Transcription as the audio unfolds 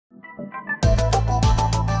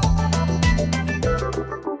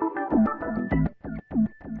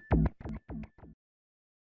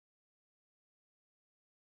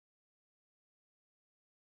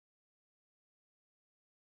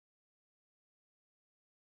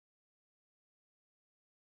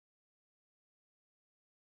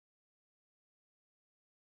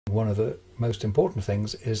One of the most important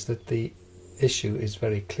things is that the issue is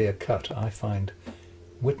very clear-cut. I find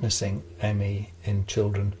witnessing ME in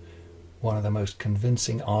children one of the most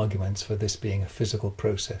convincing arguments for this being a physical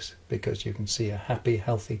process, because you can see a happy,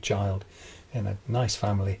 healthy child in a nice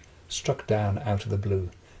family struck down out of the blue.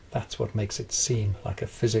 That's what makes it seem like a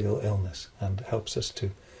physical illness and helps us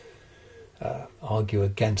to argue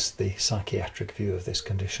against the psychiatric view of this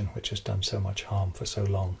condition, which has done so much harm for so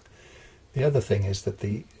long. The other thing is that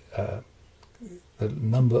the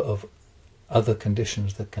number of other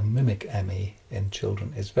conditions that can mimic ME in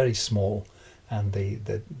children is very small, and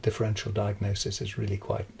the differential diagnosis is really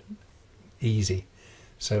quite easy.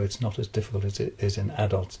 So it's not as difficult as it is in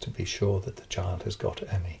adults to be sure that the child has got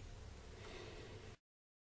ME.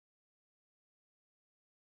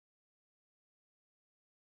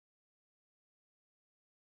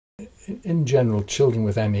 In general, children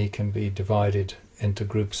with ME can be divided into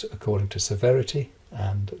groups according to severity,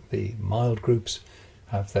 and the mild groups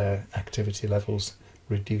have their activity levels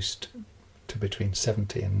reduced to between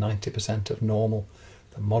 70 and 90% of normal.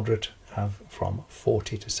 The moderate have from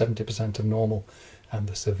 40 to 70% of normal, and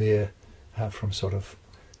the severe have from sort of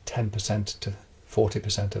 10% to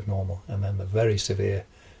 40% of normal. And then the very severe,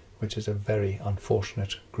 which is a very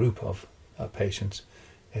unfortunate group of patients,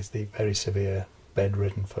 is the very severe,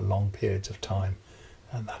 bedridden for long periods of time,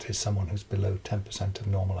 and that is someone who's below 10% of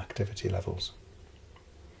normal activity levels.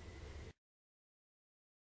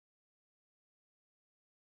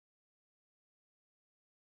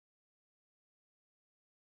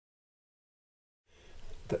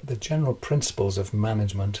 The general principles of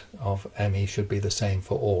management of ME should be the same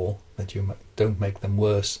for all, that you don't make them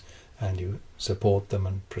worse, and you support them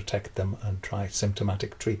and protect them and try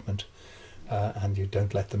symptomatic treatment, and you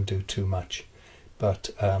don't let them do too much. But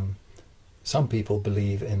some people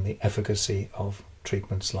believe in the efficacy of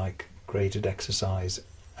treatments like graded exercise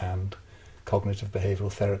and cognitive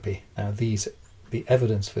behavioural therapy. Now the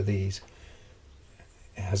evidence for these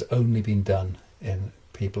has only been done in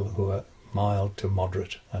people who are mild to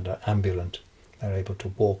moderate and are ambulant. They're able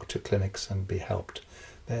to walk to clinics and be helped.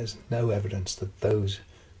 There's no evidence that those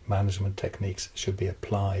management techniques should be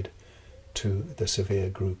applied to the severe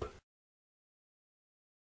group.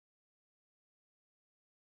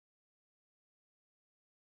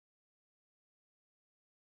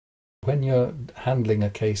 When you're handling a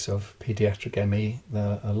case of paediatric ME, there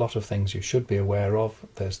are a lot of things you should be aware of.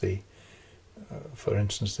 There's for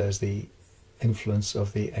instance, there's the influence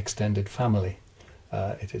of the extended family.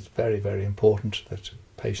 It is very, very important that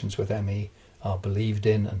patients with ME are believed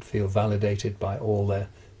in and feel validated by all their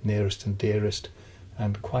nearest and dearest,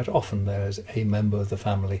 and quite often there is a member of the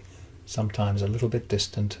family, sometimes a little bit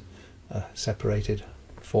distant, separated,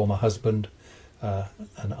 former husband,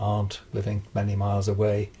 an aunt living many miles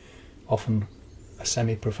away, often a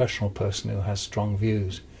semi-professional person who has strong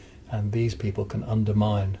views, and these people can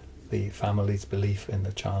undermine the family's belief in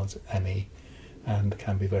the child's ME and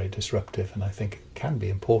can be very disruptive. And I think it can be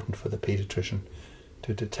important for the paediatrician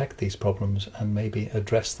to detect these problems and maybe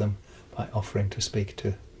address them by offering to speak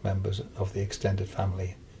to members of the extended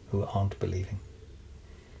family who aren't believing.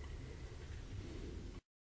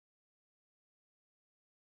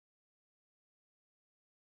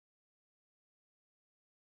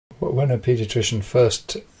 When a paediatrician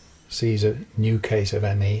first sees a new case of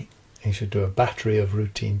ME, he should do a battery of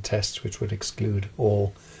routine tests which would exclude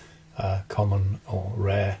all common or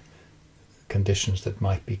rare conditions that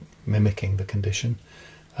might be mimicking the condition.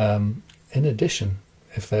 In addition,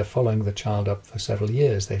 if they're following the child up for several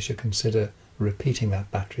years, they should consider repeating that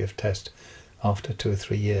battery of tests after 2 or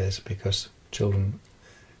 3 years, because children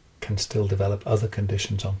can still develop other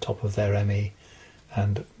conditions on top of their ME,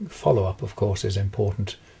 and follow-up, of course, is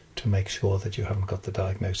important to make sure that you haven't got the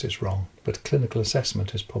diagnosis wrong. But clinical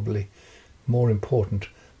assessment is probably more important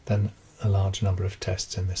than a large number of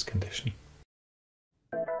tests in this condition.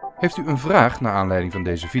 Heeft u een vraag naar aanleiding van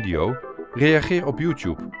deze video? Reageer op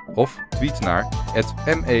YouTube of tweet naar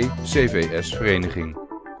 @me-cvs Vereniging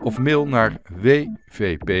of mail naar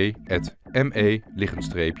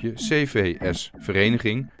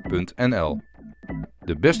wvp@me-cvsvereniging.nl.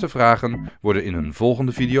 De beste vragen worden in een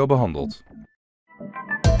volgende video behandeld.